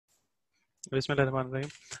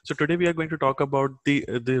Bismillahirrahmanirrahim. So today we are going to talk about the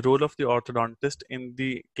role of the orthodontist in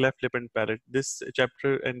the cleft lip and palate. This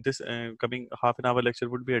chapter and this coming half an hour lecture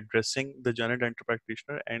would be addressing the general dental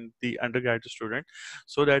practitioner and the undergraduate student,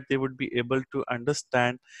 so that they would be able to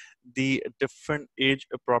understand the different age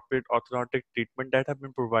appropriate orthodontic treatment that have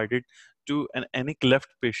been provided to any cleft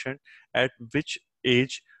patient, at which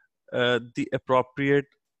age the appropriate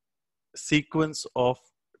sequence of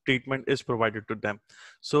treatment is provided to them.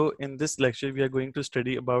 So in this lecture, we are going to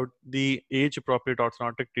study about the age appropriate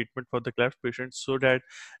orthodontic treatment for the cleft patient, so that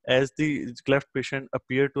as the cleft patient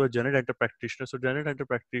appear to a general dental practitioner, so general dental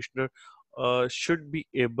practitioner should be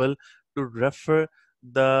able to refer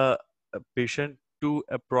the patient to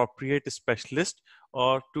appropriate specialist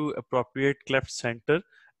or to appropriate cleft center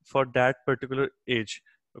for that particular age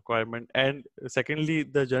requirement. And secondly,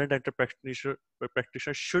 the general dental practitioner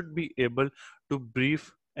should be able to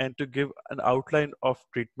brief and to give an outline of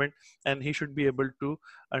treatment, and he should be able to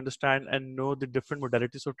understand and know the different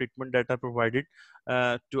modalities of treatment that are provided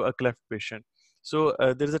to a cleft patient. So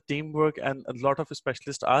there is a teamwork, and a lot of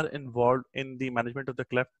specialists are involved in the management of the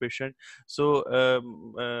cleft patient. So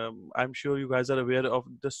I'm sure you guys are aware of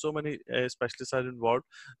there's so many specialists are involved,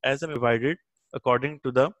 as I'm divided according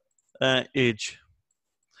to the age.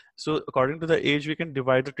 So according to the age, we can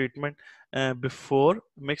divide the treatment before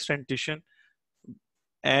mixed dentition,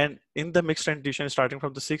 and in the mixed dentition, starting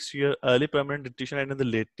from the 6 year early permanent dentition, and in the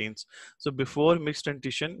late teens. So before mixed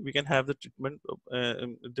dentition, we can have the treatment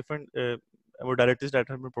different modalities that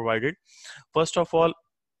have been provided. First of all,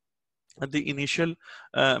 the initial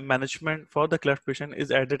management for the cleft patient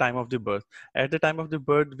is at the time of the birth. At the time of the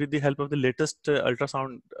birth, with the help of the latest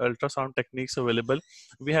ultrasound techniques available,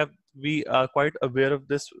 we are quite aware of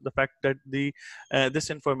this, the fact that the this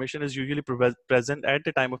information is usually present at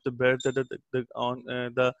the time of the birth, that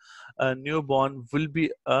the newborn will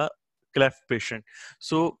be a cleft patient.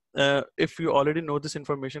 So if you already know this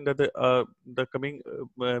information, that the coming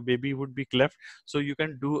baby would be cleft, so you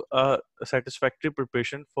can do a satisfactory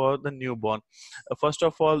preparation for the newborn. First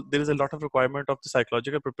of all, there is a lot of requirement of the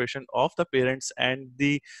psychological preparation of the parents and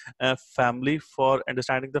the family for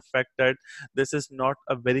understanding the fact that this is not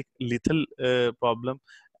a very lethal problem.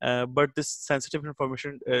 But this sensitive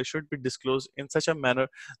information should be disclosed in such a manner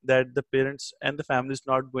that the parents and the family is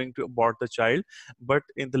not going to abort the child. But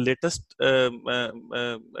in the latest current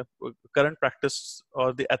practice,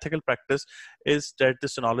 or the ethical practice, is that the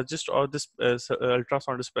sonologist or this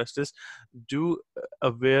ultrasound specialist do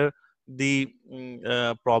aware the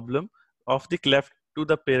problem of the cleft to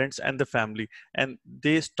the parents and the family, and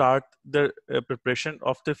they start the preparation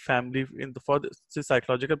of the family for the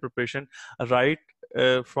psychological preparation right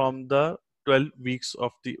from the 12 weeks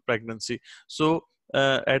of the pregnancy. So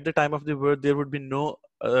at the time of the birth, there would be no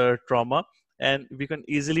trauma, and we can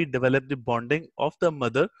easily develop the bonding of the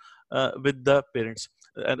mother with the parents.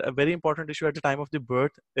 And a very important issue at the time of the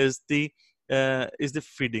birth is the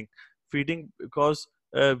feeding, because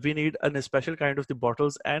we need a special kind of the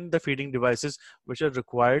bottles and the feeding devices which are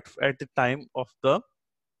required at the time of the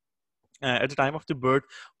birth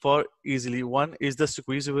for easily. One is the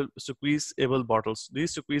squeezable bottles.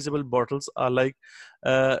 These squeezable bottles are like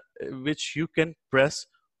which you can press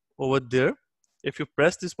over there. If you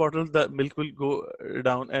press this bottle, the milk will go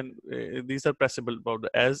down, and these are pressable bottle,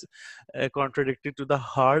 as contradicted to the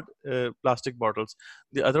hard plastic bottles.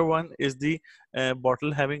 The other one is the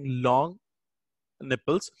bottle having long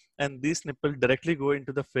nipples, and these nipples directly go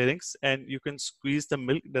into the pharynx, and you can squeeze the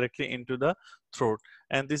milk directly into the throat.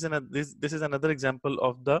 And this is another example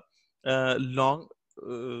of the long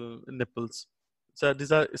nipples. So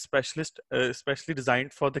these are especially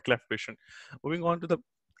designed for the cleft patient. Moving on to the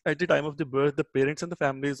at the time of the birth, the parents and the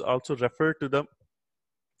family is also referred to the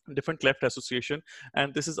different cleft association,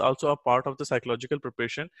 and this is also a part of the psychological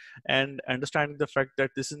preparation, and understanding the fact that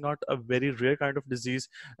this is not a very rare kind of disease.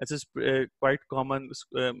 This is quite common,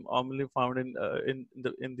 commonly found in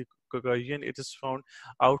the Caucasian. It is found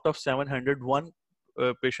out of 701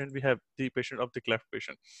 patient. We have the patient of the cleft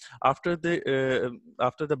patient. After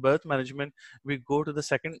the birth management, we go to the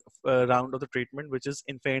second round of the treatment, which is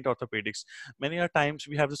infant orthopedics. Many a times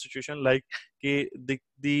we have the situation like the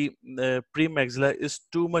premaxilla is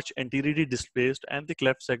too much anteriorly displaced, and the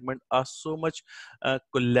cleft segment are so much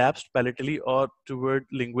collapsed palatally or toward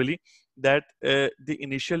lingually, that the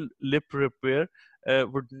initial lip repair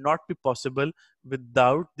would not be possible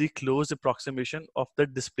without the close approximation of the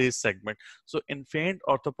displaced segment. So in the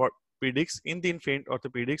infant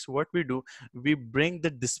orthopedics, what we do, we bring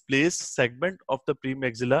the displaced segment of the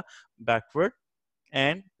premaxilla backward,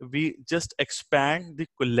 and we just expand the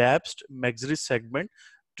collapsed maxillary segment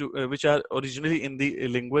which are originally in the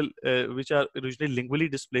lingual, which are originally lingually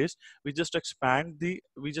displaced, we just expand the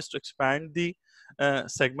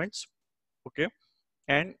segments, okay,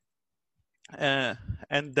 and uh,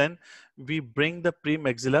 and then we bring the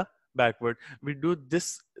premaxilla backward. We do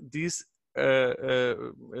these uh, uh,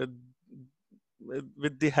 uh,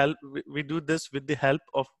 with the help, we do this with the help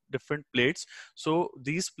of different plates. So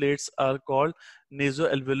these plates are called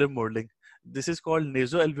nasoalveolar molding. This is called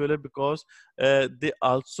nasoalveolar because they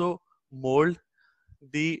also mold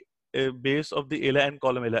the base of the ala and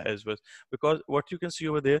columella as well, because what you can see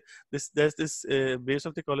over there, there's this base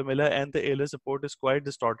of the columella and the ala support is quite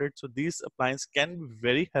distorted. So these appliances can be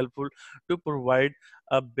very helpful to provide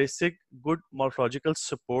a basic good morphological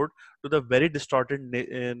support to the very distorted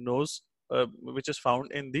nose, which is found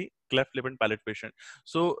in the cleft lip and palate patient.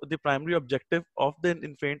 So the primary objective of the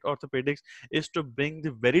infant orthopedics is to bring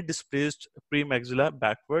the very displaced premaxilla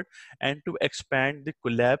backward and to expand the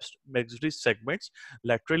collapsed maxillary segments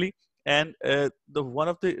laterally. And the one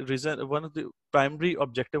of the primary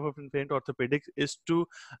objective of infant orthopedics is to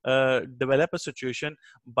develop a situation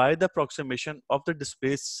by the approximation of the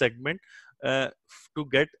displaced segment to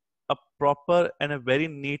get a proper and a very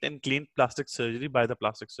neat and clean plastic surgery by the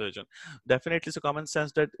plastic surgeon. Definitely, it's a common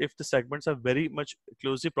sense that if the segments are very much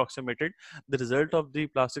closely approximated, the result of the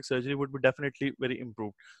plastic surgery would be definitely very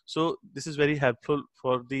improved. So this is very helpful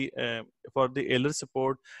for the alar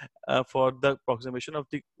support, for the approximation of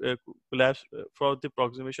the collapse, for the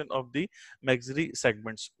approximation of the maxillary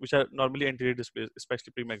segments, which are normally anterior displaced,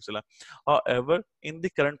 especially premaxilla. However, in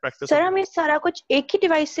the current practice sir of हम ये सारा कुछ एक ही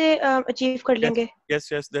device से achieve कर लेंगे?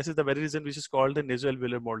 yes, this is the very reason which is called the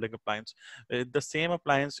nasoalveolar molding appliance. The same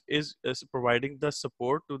appliance is providing the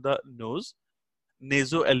support to the nose,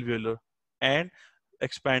 nasoalveolar, and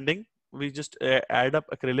expanding. We just add up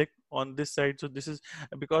acrylic on this side. So this is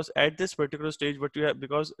because at this particular stage, what you have,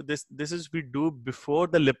 because this is we do before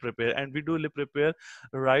the lip repair, and we do lip repair,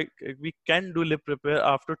 right? We can do lip repair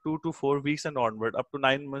after 2 to 4 weeks and onward, up to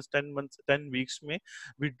 9 months, 10 months, 10 weeks. May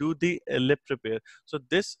we do the lip repair. So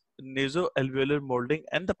this nasoalveolar molding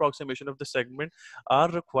and the approximation of the segment are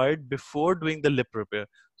required before doing the lip repair.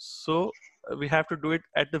 So we have to do it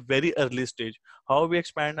at the very early stage. How we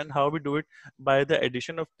expand and how we do it by the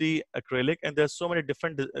addition of the acrylic, and there's so many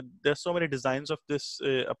different there's so many designs of this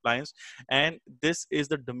appliance, and this is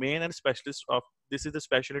the domain and specialist of this is the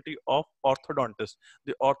specialty of orthodontist.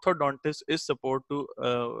 The orthodontist is supposed to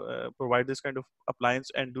provide this kind of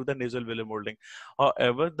appliance and do the nasal velar molding.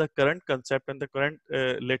 However, the current concept and the current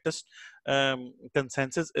latest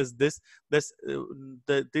consensus is these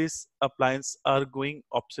appliances are going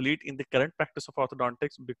obsolete in the current practice of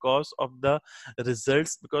orthodontics because of the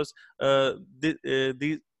results, because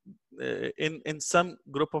in some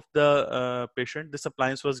group of the patient this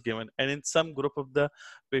appliance was given, and in some group of the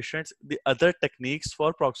patients the other techniques for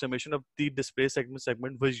approximation of the display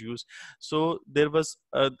segment was used. So there was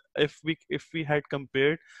if we had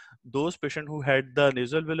compared those patients who had the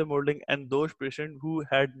nasal velar molding and those patients who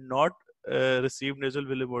had not received nasal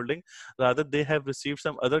velar molding, rather they have received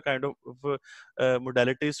some other kind of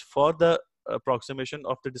modalities for the approximation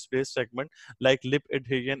of the displaced segment, like lip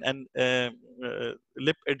adhesion and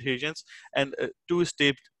lip adhesions and two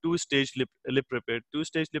stage lip repair.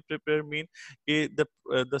 Two-stage lip repair mean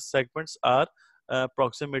the segments are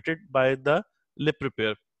approximated by the lip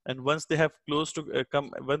repair, and once they have close to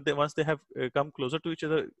once they have come closer to each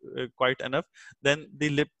other quite enough, then the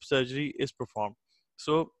lip surgery is performed.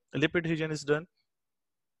 So lip adhesion is done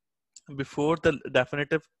before the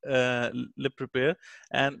definitive lip repair,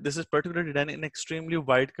 and this is particularly done in extremely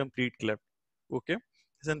wide complete cleft. Okay,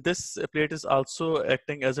 and this plate is also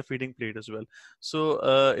acting as a feeding plate as well.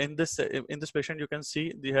 So in this patient, you can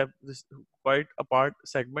see they have this quite apart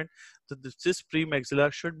segment. So this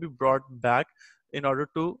premaxilla should be brought back in order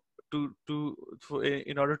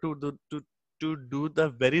in order to do the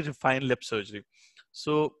very refined lip surgery.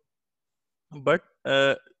 So but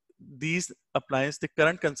these appliances, the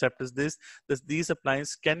current concept is these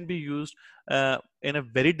appliances can be used in a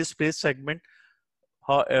very displaced segment.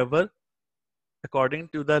 However, according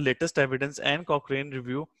to the latest evidence and Cochrane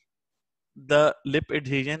review, the lip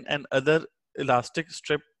adhesion and other elastic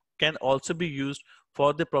strip can also be used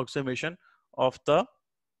for the approximation of the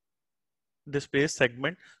displaced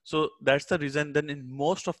segment. So that's the reason then in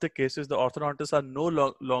most of the cases the orthodontists are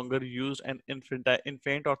no longer used, and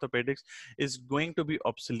infant orthopedics is going to be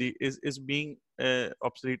obsolete, is being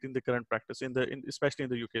obsolete in the current practice, especially in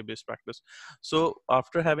the UK based practice. So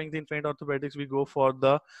after having the infant orthopedics, we go for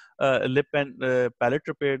the lip and palate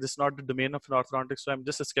repair. This is not the domain of an orthodontist, so I'm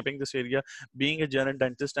just skipping this area. Being a general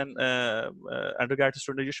dentist and undergraduate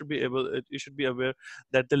student, you should be aware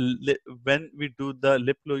that when we do the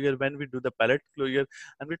lip closure, when we do the palate closure,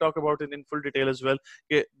 and we talk about it in full detail as well.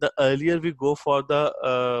 Okay, the earlier we go for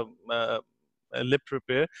the lip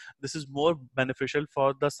repair, this is more beneficial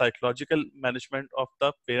for the psychological management of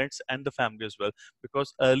the parents and the family as well,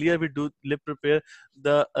 because earlier we do lip repair,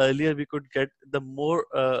 the earlier we could get the more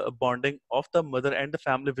bonding of the mother and the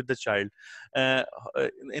family with the child. uh,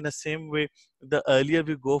 in the same way, the earlier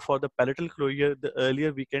we go for the palatal closure, the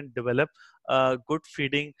earlier we can develop good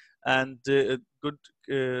feeding and good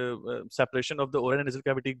separation of the oral and nasal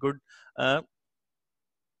cavity, good uh,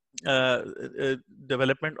 uh,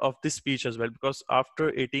 development of this speech as well, because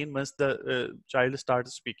after 18 months the child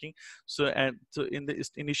starts speaking. So in the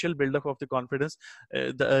initial build-up of the confidence,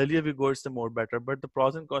 the earlier we go, it's the more better. But the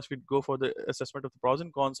pros and cons, we go for the assessment of the pros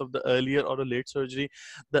and cons of the earlier or the late surgery.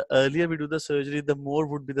 The earlier we do the surgery, the more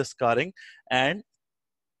would be the scarring, and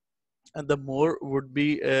the more would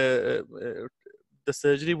be the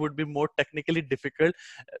surgery would be more technically difficult.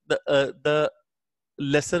 The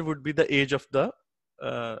lesser would be the age of the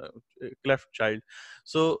uh, cleft child.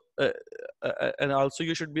 So and also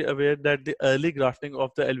you should be aware that the early grafting of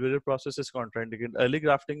the alveolar process is contraindicated. Early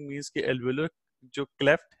grafting means कि alveolar जो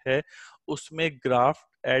cleft है उसमें graft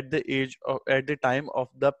at the age of at the time of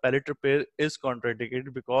the palate repair is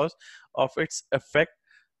contraindicated because of its effect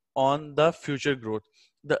on the future growth.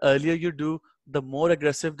 The earlier you do, the more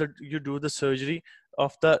aggressive that you do the surgery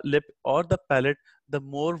of the lip or the palate, the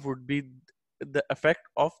more would be the effect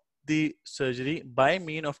of the surgery by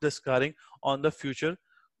mean of the scarring on the future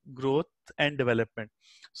growth and development.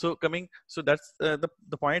 So that's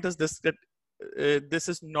the point is this, that this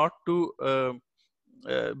is not to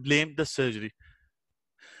blame the surgery,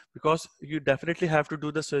 because you definitely have to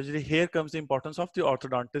do the surgery. Here comes the importance of the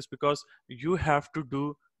orthodontist, because you have to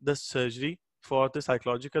do the surgery for the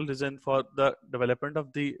psychological reason, for the development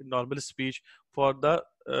of the normal speech, for the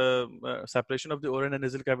separation of the oral and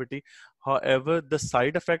nasal cavity. However, the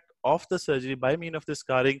side effect of the surgery by mean of the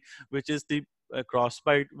scarring, which is the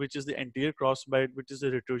crossbite, which is the anterior crossbite, which is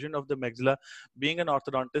the retrusion of the maxilla, being an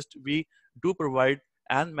orthodontist, we do provide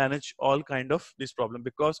and manage all kind of this problem.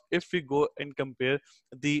 Because if we go and compare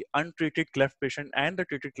the untreated cleft patient and the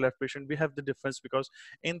treated cleft patient, we have the difference, because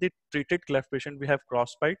in the treated cleft patient we have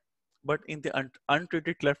crossbite, but in the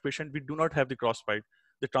untreated cleft patient we do not have the crossbite.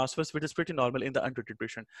 The transverse width is pretty normal in the untreated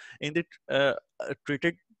patient. In the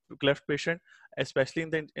treated cleft patient, especially in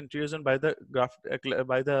the anterior zone, by the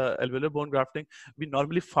by the alveolar bone grafting, we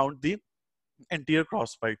normally found the anterior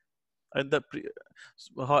crossbite. And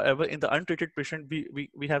however, in the untreated patient,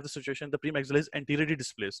 we have the situation the premaxilla is anteriorly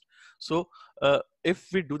displaced. So if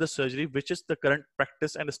we do the surgery, which is the current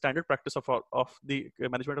practice and the standard practice of the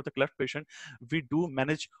management of the cleft patient, we do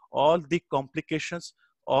manage all the complications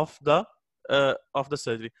of the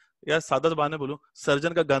surgery. यार सादा जबान में बोलूं,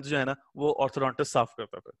 surgeon का गंद जो है ना वो ऑर्थोडोंटिस्ट साफ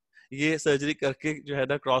करता था। ये सर्जरी करके जो है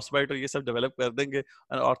ना क्रॉस बाइट और ये सब डेवलप कर देंगे,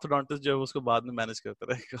 और ऑर्थोडोंटिस्ट जो है उसको बाद में मैनेज करता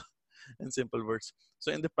रहेगा। In simple words.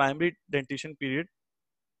 So in the primary dentition period,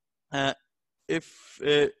 uh, if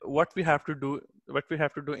what we have to do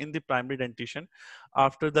in the primary dentition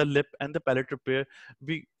after the lip and the palate repair,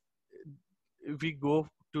 we we go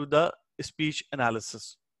to the speech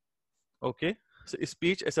analysis. Okay, so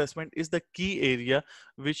speech assessment is the key area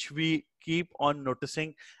which we keep on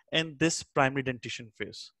noticing in this primary dentition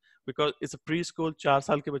phase, because it's a preschool, 4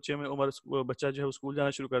 साल के बच्चे में उम्र बच्चा जो है school जाना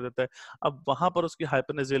शुरू कर देता है। अब वहां पर उसकी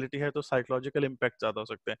हाइपरनेजियलिटी है तो साइकोलॉजिकल इम्पैक्ट ज्यादा हो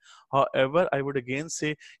सकते हैं। हाउएवर आई वुड अगेन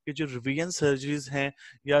से कि जो रिवीजन सर्जरीज हैं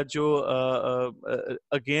या जो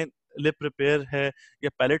अगेन लिप रिपेयर है या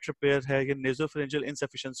पैलेट रिपेयर है या नेजोफेरेंजियल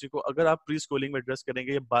इनसफिशिएंसी को अगर आप प्री स्कूलिंग में एड्रेस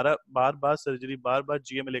करेंगे, या बार बार सर्जरी बार बार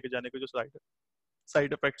जीए में लेके जाने के जो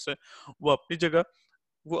साइड इफेक्ट्स है वो अपनी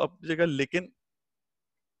जगह, लेकिन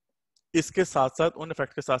इसके साथ साथ उन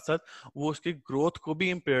इफेक्ट के साथ साथ वो उसकी ग्रोथ को भी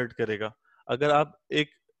इम्पेयर्ड करेगा। अगर आप एक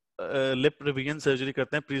लिप रिवीजन सर्जरी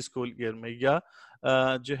करते हैं प्री स्कूल ईयर में, या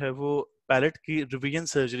जो है वो पैलेट की रिवीजन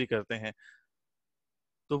सर्जरी करते हैं,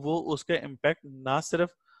 तो वो उसका इम्पैक्ट ना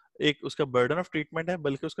सिर्फ एक उसका बर्डन ऑफ ट्रीटमेंट है,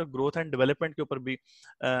 बल्कि उसका ग्रोथ एंड डेवलपमेंट के ऊपर भी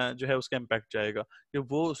जो है उसका इम्पैक्ट जाएगा, कि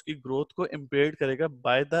वो उसकी ग्रोथ को इम्पेयर्ड करेगा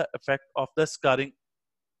by the effect of the scarring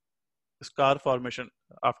scar formation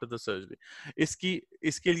after the surgery. इसकी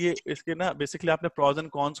इसके लिए इसके ना बेसिकली आपने प्रॉज एंड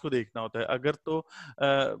कॉन्स को देखना होता है। अगर तो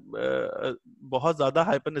बहुत ज्यादा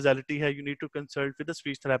हाइपरनेजालिटी है, you need to consult with the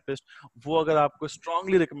speech therapist. वो अगर आपको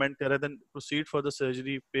स्ट्रांगली रिकमेंड करे then proceed for the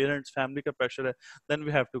surgery. Parents family का प्रेशर है, then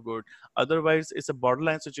we have to go. Otherwise it's a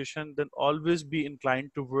borderline situation, then always be inclined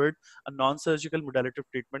toward a non-surgical modality of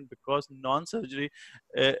treatment, because non-surgery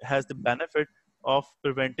has the benefit of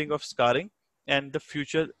preventing of scarring, and the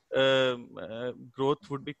future growth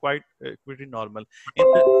would be quite pretty normal.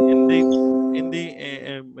 In the in the in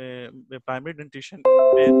the primary dentition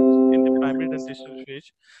phase, in the primary dentition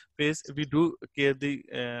phase, we do care the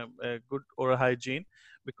good oral hygiene,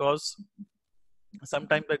 because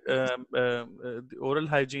sometimes the oral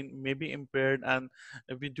hygiene may be impaired, and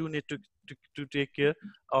we do need to take care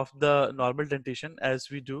of the normal dentition as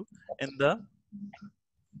we do in the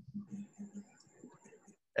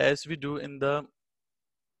as we do in the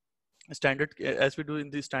as we do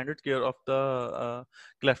in the standard care of the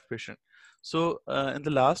cleft patient. So in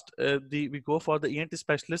the last, we go for the ENT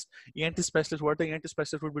specialist. ENT specialist, what the ENT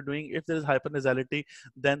specialist would be doing if there is hypernasality,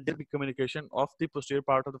 then there will be communication of the posterior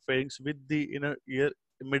part of the pharynx with the inner ear,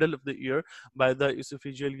 middle of the ear, by the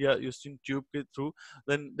esophageal Eustachian tube through.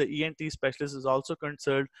 Then the ENT specialist is also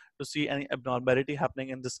concerned to see any abnormality happening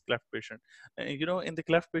in this cleft patient. You know, in the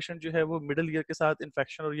cleft patient जो है वो middle ear के साथ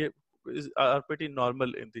infection और ये are pretty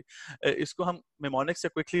normal in the इसको हम mnemonic से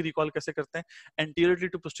क्विकली रिकॉल कैसे करते हैं? एंटीरियरली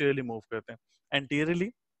टू पोस्टीरियरली मूव करते हैं। एंटीरियरली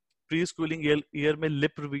प्री स्कूलिंग ईयर में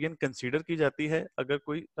लिप रिवीजन कंसीडर की जाती है अगर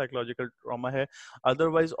कोई साइकोलॉजिकल ट्रॉमा है।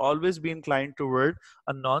 Otherwise always be inclined toward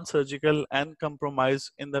a non surgical and compromise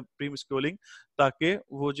in the pre schooling, ताकि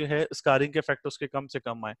वो जो है स्कारिंग के इफेक्ट उसके कम से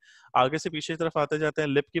कम आए। आगे से पीछे की तरफ आते जाते हैं।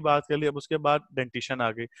 लिप की बात कर ली, अब उसके बाद डेंटिशन आ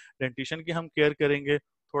गई। डेंटिशन की हम केयर करेंगे।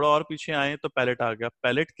 थोड़ा और पीछे आए तो पैलेट आ गया।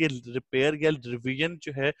 पैलेट के रिपेयर या रिवीजन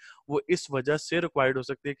जो है वो इस वजह से रिक्वायर्ड हो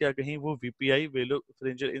सकती है कि कहीं वो वीपीआई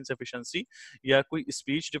वेलोफेरिंजियल इनसफिशिएंसी या कोई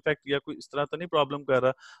स्पीच डिफेक्ट या कोई इस तरह तो नहीं प्रॉब्लम कर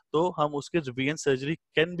रहा, तो हम उसके revision surgery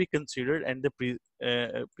can be considered and the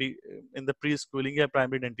in the pre schooling या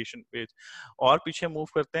प्राइमरी डेंटिशन पेज। और पीछे मूव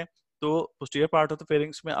करते हैं तो posterior part of the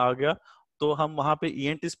pharynx में आ गया, तो हम वहां पे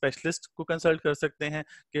ईएनटी स्पेशलिस्ट को कंसल्ट कर सकते हैं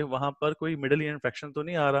कि वहां पर कोई मिडल ईयर इन्फेक्शन तो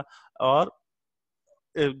नहीं आ रहा। और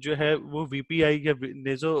जो है वो वीपीआई या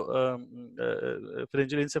नेजो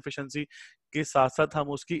फेरेंजियल इनसफिशिएंसी के साथ साथ हम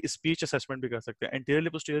उसकी स्पीच असेसमेंट भी कर सकते हैं। एंटीरियरली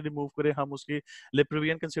पोस्टीरियरली मूव करें, हम उसकी लिप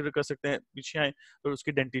रिवीजन कंसीडर कर सकते हैं। पीछे आए तो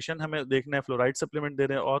उसकी डेंटिशन हमें देखना है, फ्लोराइड सप्लीमेंट दे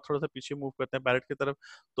रहे हैं, और थोड़ा सा पीछे मूव करते हैं पैलेट की तरफ,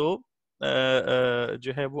 तो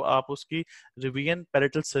जो है वो आप उसकी रिवीजन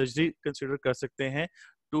पैलेटल सर्जरी कंसीडर कर सकते हैं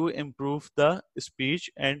to improve the speech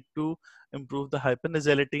and to improve the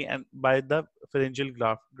hypernasality and by the pharyngeal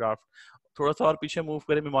graft. थोड़ा सा और पीछे मूव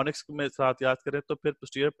करें, मेमोनिक्स में साथ याद करें, तो फिर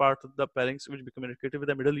posterior part of the pharynx which be communicated with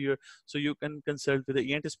the middle ear, so you can consult with the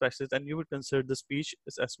ENT specialist and you would consult the speech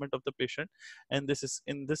assessment of the patient, and this is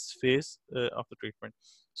in this phase of the treatment.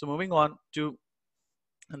 So moving on to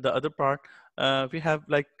the other part, we have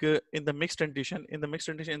like in the mixed dentition, in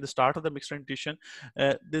the start of the mixed dentition,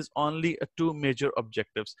 there's only two major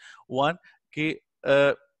objectives. One,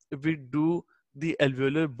 uh, we do the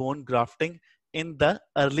alveolar bone grafting in the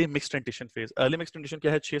early mixed dentition phase. Early mixed dentition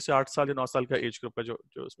क्या है? 6 से 8 साल या 9 साल का age group है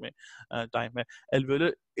जो उसमें टाइम है।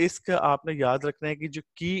 एल्वेलर, इसका आपने याद रखना है कि जो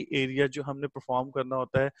की एरिया जो हमने परफॉर्म करना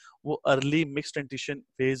होता है वो अर्ली मिक्स्ड डेंटिशन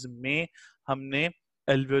फेज में हमने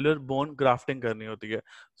एल्वेलर बोन ग्राफ्टिंग करनी होती है।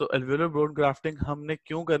 तो एल्वेलर बोन ग्राफ्टिंग हमने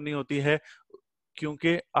क्यों करनी होती है?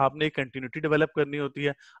 क्योंकि आपने एक कंटिन्यूटी डेवलप करनी होती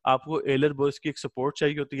है, आपको एलर बोर्स की एक सपोर्ट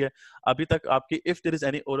चाहिए होती है। अभी तक आपकी if there is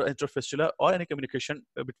any oral इंटरफिस्टुला और any communication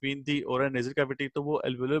between the oral and nasal cavity, तो वो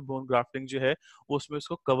एल्वेलर बोन ग्राफ्टिंग जो है वो उसमें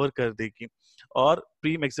उसको कवर कर देगी और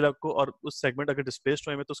प्री मैक्सिला को और उस सेगमेंट अगर डिस्प्लेस्ड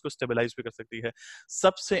हुए में तो उसको स्टेबलाइज भी कर सकती है।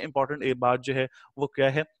 सबसे इंपॉर्टेंट एक बात जो है वो क्या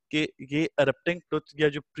है कि ये एरप्टिंग टूथ या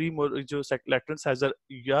जो प्री जो लैटेरल इंसाइजर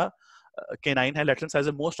या केनाइन है, लैटेरल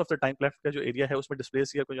incisor most of the time cleft का जो एरिया है उसमें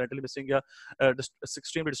डिस्प्लेस या कंजेंटली मिसिंग या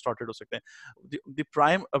extremely distorted हो सकते हैं। The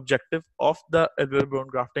prime objective of the alveolar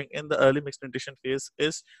bone grafting in the early mixed dentition phase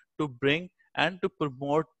is to bring and to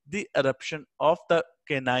promote the eruption of the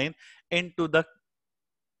canine into the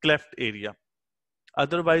cleft area.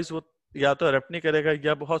 Otherwise वो या तो erupt नहीं करेगा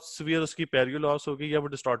या बहुत severe उसकी पेरियो loss होगी या वो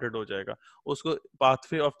डिस्टॉर्टेड हो जाएगा, उसको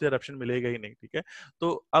पाथवे ऑफ द एरप्शन मिलेगा ही नहीं। ठीक है, तो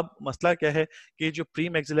अब मसला क्या है कि जो प्री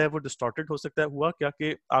मैक्सिला है वो डिस्टॉर्टेड हो सकता है। हुआ क्या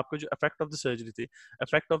कि आपको जो इफेक्ट ऑफ द सर्जरी थी,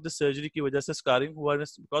 इफेक्ट ऑफ द सर्जरी की वजह से स्कारिंग हुआ,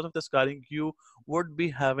 because of the scarring you would be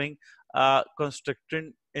having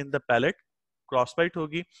construction in the palette, cross bite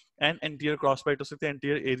होगी एंड एंटीरियर क्रॉस बाइट हो सकती है,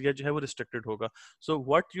 एंटीरियर एरिया जो है वो रिस्ट्रिक्टेड होगा. So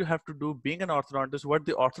what you have to do being an orthodontist, what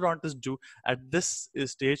the orthodontist do at this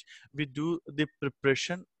stage, we do the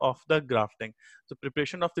preparation of the grafting. तो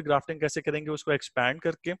preparation of the grafting कैसे करेंगे, उसको एक्सपैंड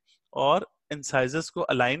करके और इंसाइजेस को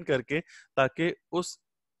अलाइन करके, ताकि उस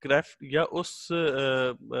क्लेफ्ट या उस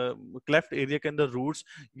क्लेफ्ट एरिया के अंदर रूट्स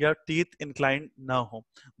या टीथ इंक्लाइन ना हो.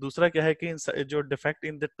 दूसरा क्या है कि जो defect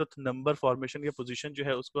in the tooth number formation या पोजीशन जो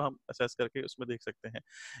है उसको हम असेस करके उसमें देख सकते हैं.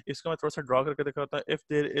 इसको मैं थोड़ा सा ड्रॉ करके दिखाता हूं. If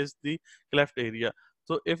there is the cleft area,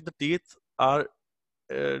 so if the teeth are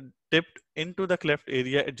tipped into the cleft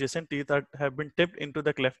area, adjacent teeth have been tipped into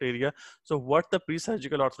the cleft area, so what the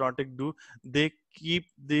pre-surgical orthodontic do, they keep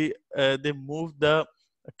they move the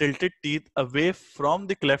tilted teeth away from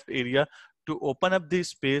the cleft area to open up the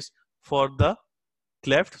space for the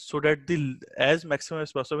cleft, so that the as maximum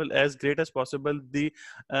as possible, as great as possible, the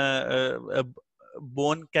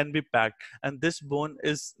bone can be packed. And this bone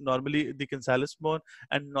is normally the cancellous bone,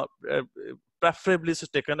 and not preferably is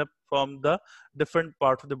taken up from the different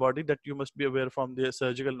part of the body that you must be aware from the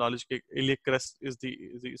surgical knowledge. Iliac crest is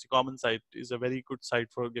is a common site, is a very good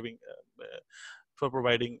site for giving for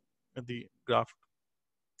providing the graft.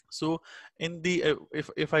 So in the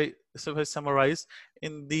if I summarize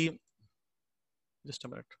in the, just a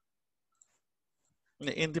minute,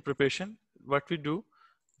 in the preparation, what we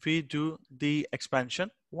do the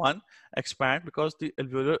expansion. One, expand, because the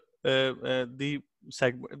alveolar the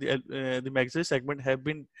segment, the maxillary segment have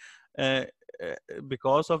been uh,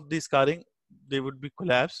 because of the scarring, they would be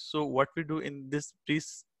collapsed. So what we do in this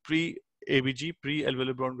pre ABG, pre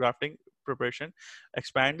alveolar bone grafting preparation,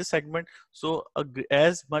 expand the segment, so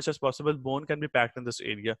as much as possible bone can be packed in this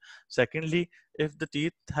area. Secondly, if the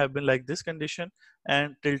teeth have been like this condition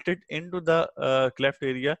and tilted into the cleft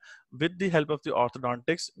area, with the help of the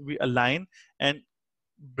orthodontics, we align and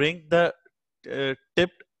bring the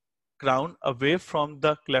tipped crown away from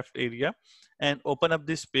the cleft area and open up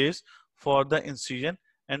the space for the incision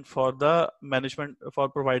and for the management, for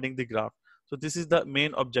providing the graft. So this is the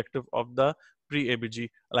main objective of the pre-ABG,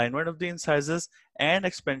 alignment of the incisors and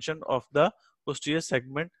expansion of the posterior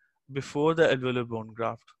segment before the alveolar bone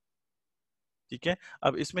graft. ठीक है.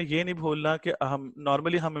 अब इसमें ये नहीं भूलना कि हम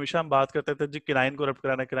normally हम हमेशा हम बात करते थे जी किनाइन को रप्ट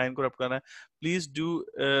कराना है, किनाइन को रप्ट कराना है. Please do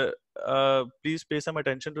please pay some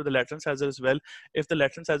attention to the lateral incisor as well. If the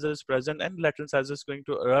lateral incisor is present and lateral incisor is going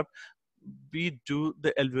to erupt, we do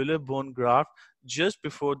the alveolar bone graft just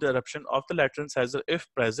before the eruption of the lateral incisor if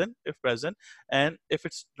present, and if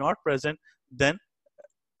it's not present, then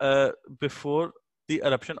before the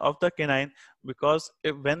eruption of the canine, because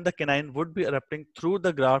when the canine would be erupting through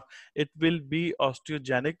the graft, it will be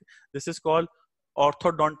osteogenic. This is called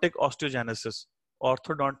orthodontic osteogenesis.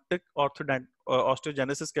 Orthodontic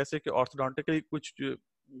osteogenesis कैसे कि orthodontically कुछ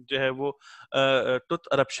जो है वो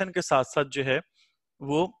tooth eruption के साथ साथ जो है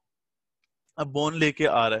वो बोन लेके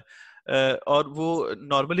आ रहा है, और वो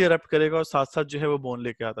नॉर्मली erupट करेगा और साथ साथ जो है वो बोन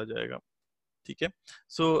लेके आता जाएगा. ठीक है.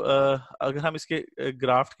 सो अगर हम इसके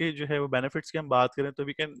ग्राफ्ट के जो है वो बेनिफिट्स की हम बात करें, तो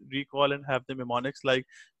we can recall and have the mnemonics like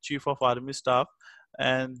chief of army staff,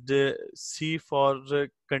 and C for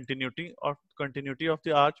continuity of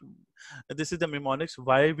the arch. This is the mnemonics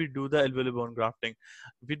why we do the alveolar bone grafting.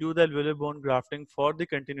 We do the alveolar bone grafting for the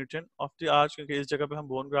continuation of the arch, क्योंकि इस जगह पे हम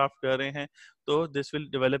bone graft कर रहे हैं, तो this will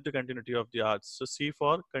develop the continuity of the arch. So C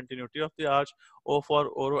for continuity of the arch, O for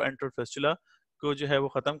oroentral fistula को जो है वो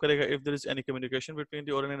खत्म करेगा. If there is any communication between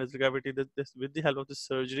the oral and nasal cavity, this with the help of the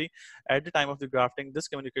surgery at the time of the grafting, this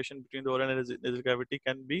communication between the oral and nasal cavity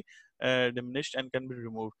can be diminished and can be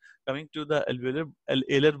removed. Coming to the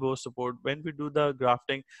alar bone support, when we do the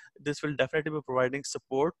grafting, this will definitely be providing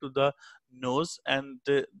support to the nose, and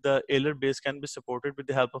the alar base can be supported with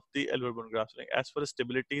the help of the alveolar bone grafting. As for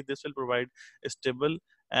stability, this will provide a stable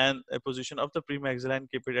and a position of the premaxilla and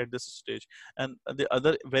keep it at this stage. And the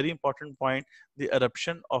other very important point, the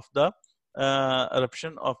eruption of the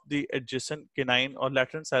adjacent canine or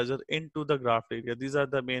lateral incisor into the graft area. These are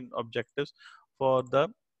the main objectives for the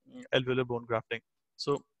alveolar bone grafting.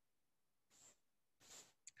 So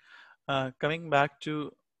coming back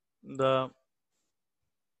to the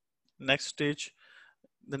next stage,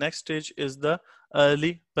 the next stage is the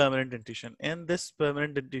early permanent dentition. In this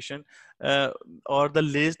permanent dentition, or the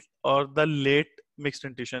late mixed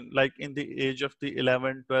dentition, like in the age of the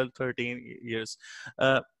 11, 12, 13 years,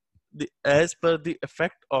 as per the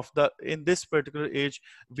effect of the, in this particular age,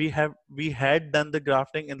 we had done the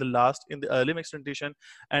grafting in the early mixed dentition,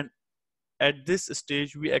 and at this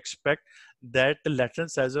stage we expect that the lateral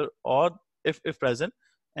incisor, or if present,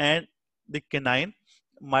 and the canine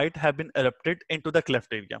might have been erupted into the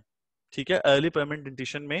cleft area. ठीक है, early permanent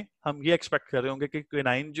dentition में हम ये expect कर रहे होंगे कि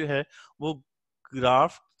quinine जो है वो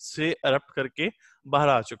ग्राफ्ट से एरप्ट करके बाहर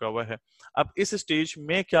आ चुका हुआ है। अब इस स्टेज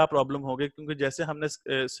में क्या प्रॉब्लम होगी, क्योंकि जैसे हमने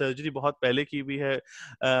सर्जरी बहुत पहले की हुई है,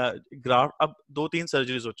 ग्राफ्ट अब 2-3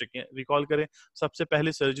 सर्जरीज हो चुकी हैं, रिकॉल करें। सबसे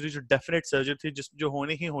पहली सर्जरी जो डेफिनेट सर्जरी थी, जो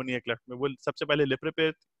होनी ही होनी है क्लेफ्ट में, वो सबसे पहले lip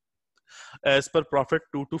repair as per profit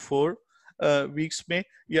 2 to 4 weeks में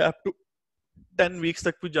या अप टू 10 वीक्स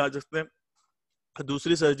तक भी जा सकते हैं।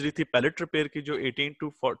 दूसरी सर्जरी थी पैलेट रिपेयर की, जो 18 to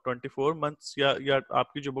 24 मंथ्स या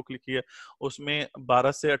आपकी जो बुक लिखी है उसमें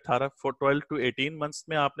 12 से 18 12 to 18 मंथ्स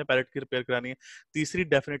में आपने पैलेट की रिपेयर करानी है। तीसरी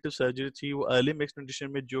डेफिनेटिव सर्जरी थी वो अर्ली मिक्स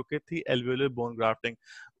कंडीशन में, जो कि थी alveolar bone grafting.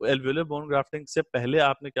 Alveolar bone grafting से पहले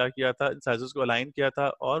आपने क्या किया था, इंसाइजर्स को अलाइन किया था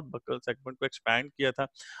और बकल सेगमेंट को एक्सपैंड किया था।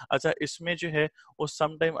 अच्छा, इसमें जो है वो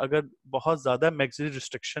सम टाइम अगर बहुत ज्यादा मैक्सिलरी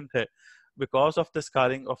रिस्ट्रिक्शन है because of the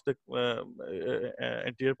scarring of the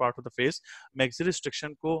anterior part of the face, maxillary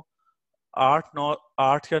restriction को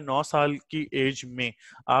 8 या 9 साल की एज में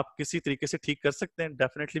आप किसी तरीके से ठीक कर सकते हैं।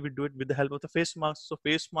 Definitely we do it with the help of the face mask. So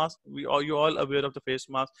face mask, we are you all aware of the face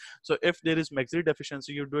mask. So if there is maxillary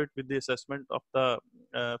deficiency, you do it with the assessment of the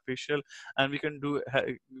facial, and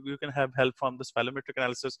you can have help from the spellometric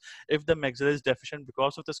analysis. If the maxilla is deficient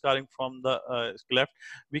because of the scarring from the cleft,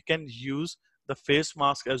 we can use the face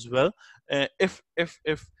mask as well. If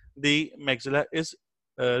the maxilla is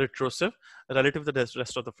retrosive relative to the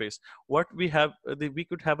rest of the face. What we have, we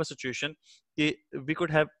could have a situation, we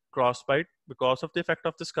could have crossbite because of the effect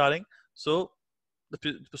of the scarring. So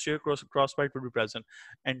the posterior crossbite would be present.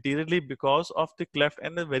 Anteriorly, because of the cleft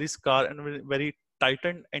and the very scar and very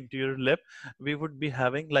tightened anterior lip, we would be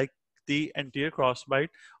having like the anterior crossbite,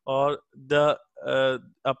 or the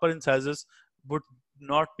upper incisors would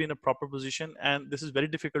not be in a proper position, and this is very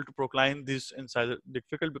difficult to procline this incisor.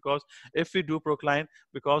 Difficult because if we do procline,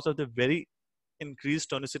 because of the very increased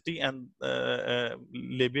tonicity and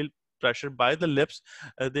labial pressure by the lips,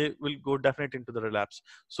 they will go definitely into the relapse.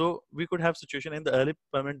 So we could have situation in the early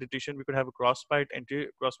permanent dentition, we could have a crossbite, anterior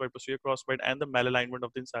crossbite, posterior crossbite, and the malalignment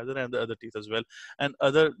of the incisor and the other teeth as well, and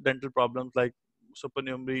other dental problems like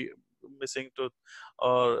supernumerary, missing tooth,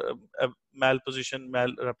 or malposition,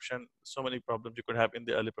 malruption. So many problems you could have in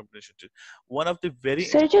the early permanent dentition. One of the very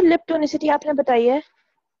sir जो lip tonicity आपने बताई है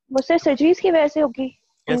वो sir surgeries की वजह से होगी,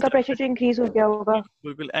 yes, उनका प्रेशर जो इंक्रीज हो गया होगा?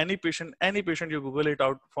 Google any patient, you Google it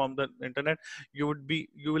out from the internet, you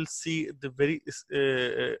will see the very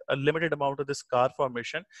a limited amount of the scar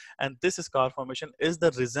formation, and this scar formation is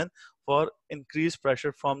the reason for increased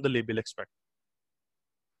pressure from the labial aspect.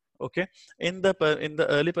 Okay, in the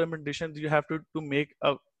early permanent dentition, you have to make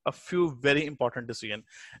a few very important decisions.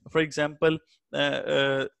 For example,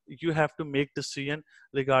 you have to make decision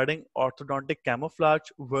regarding orthodontic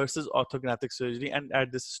camouflage versus orthognathic surgery, and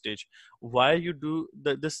at this stage, why you do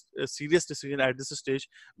this serious decision at this stage,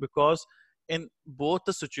 because in both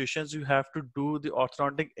the situations you have to do the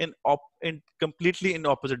orthodontic in completely in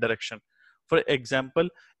opposite direction. For example,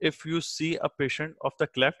 if you see a patient of the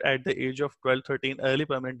cleft at the age of 12-13, early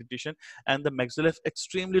permanent dentition, and the maxilla is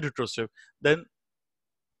extremely retrosive, then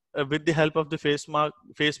with the help of the face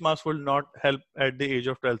mask will not help at the age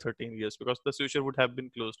of 12-13 years, because the suture would have been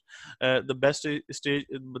closed. The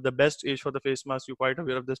best age for the face mask, you're quite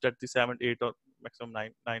aware of this, at the 7, 8, or maximum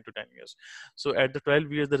 9 to 10 years. So at the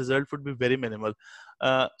 12 years, the result would be very minimal.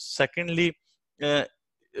 Secondly, uh,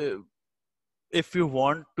 uh, if you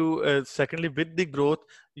want to secondly, with the growth,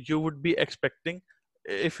 you would be expecting,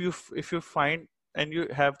 if you find and you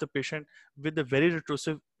have the patient with a very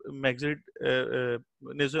retrosive maxillary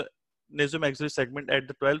nasomaxillary segment at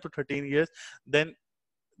the 12 to 13 years, then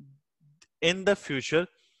in the future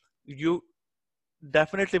you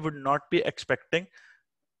definitely would not be expecting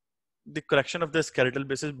the correction of the skeletal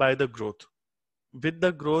basis by the growth. With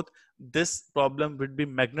the growth, this problem would be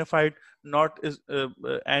magnified, not is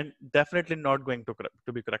and definitely not going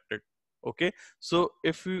to be corrected. Okay, so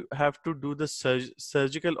if you have to do the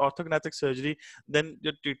surgical orthognathic surgery, then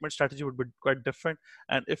your treatment strategy would be quite different.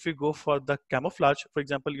 And if you go for the camouflage, for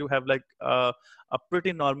example, you have like a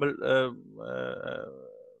pretty normal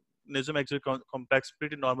nasomaxillary complex,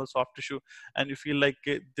 pretty normal soft tissue, and you feel like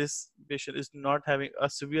this patient is not having a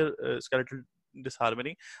severe skeletal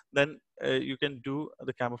disharmony, then you can do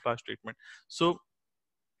the camouflage treatment. So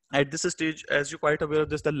at this stage, as you're quite aware of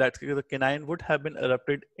this, the canine would have been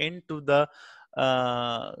erupted into the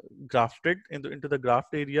grafted into the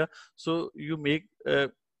graft area. So you make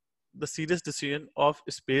the serious decision of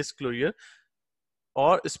space closure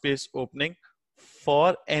or space opening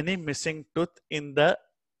for any missing tooth in the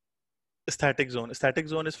aesthetic zone. Aesthetic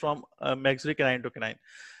zone is from maxillary canine to canine.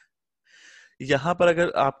 यहाँ पर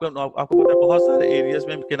अगर आपको पता है बहुत सारे areas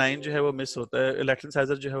में canine जो है वो मिस होता है, लैटेरल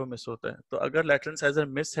इंसाइजर जो है वो मिस होता है। तो अगर लैटेरल इंसाइजर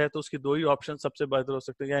मिस है तो उसकी दो ही ऑप्शन सबसे बेहतर हो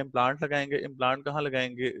सकते हैं, या इम्प्लांट लगाएंगे। इम्प्लांट कहाँ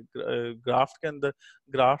लगाएंगे? ग्राफ्ट के अंदर।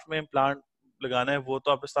 ग्राफ्ट में इम्प्लांट लगाना है वो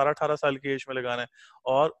तो आप 17-18 साल की एज में लगाना है।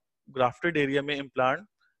 और ग्राफ्टेड एरिया में इम्प्लांट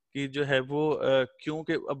की जो है वो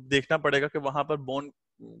क्योंकि अब देखना पड़ेगा कि वहां पर बोन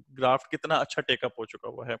ग्राफ्ट कितना अच्छा टेकअप हो चुका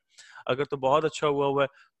हुआ है। अगर तो बहुत अच्छा हुआ है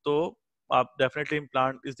तो आप definitely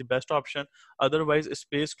implant is the best option. Otherwise,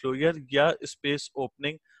 space closure या space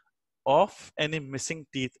opening of any missing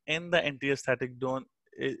teeth in the anterior static zone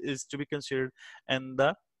is to be considered in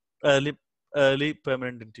the early early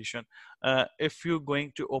permanent dentition. If you're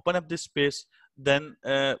going to open up this space, then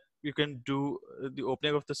you can do the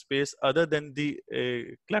opening of the space other than the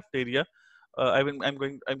cleft area. I'm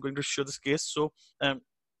going to show this case. So um,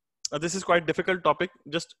 this is quite difficult topic.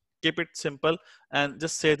 Just keep it simple and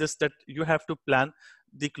just say this, that you have to plan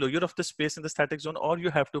the closure of the space in the static zone, or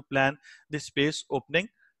you have to plan the space opening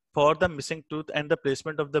for the missing tooth and the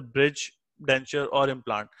placement of the bridge denture or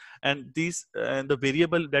implant. And these and the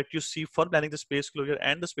variable that you see for planning the space closure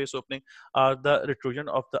and the space opening are the retrusion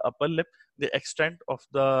of the upper lip, the extent of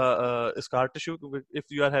the scar tissue. If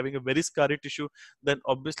you are having a very scarry tissue, then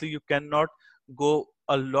obviously you cannot go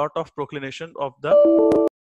a lot of proclination of the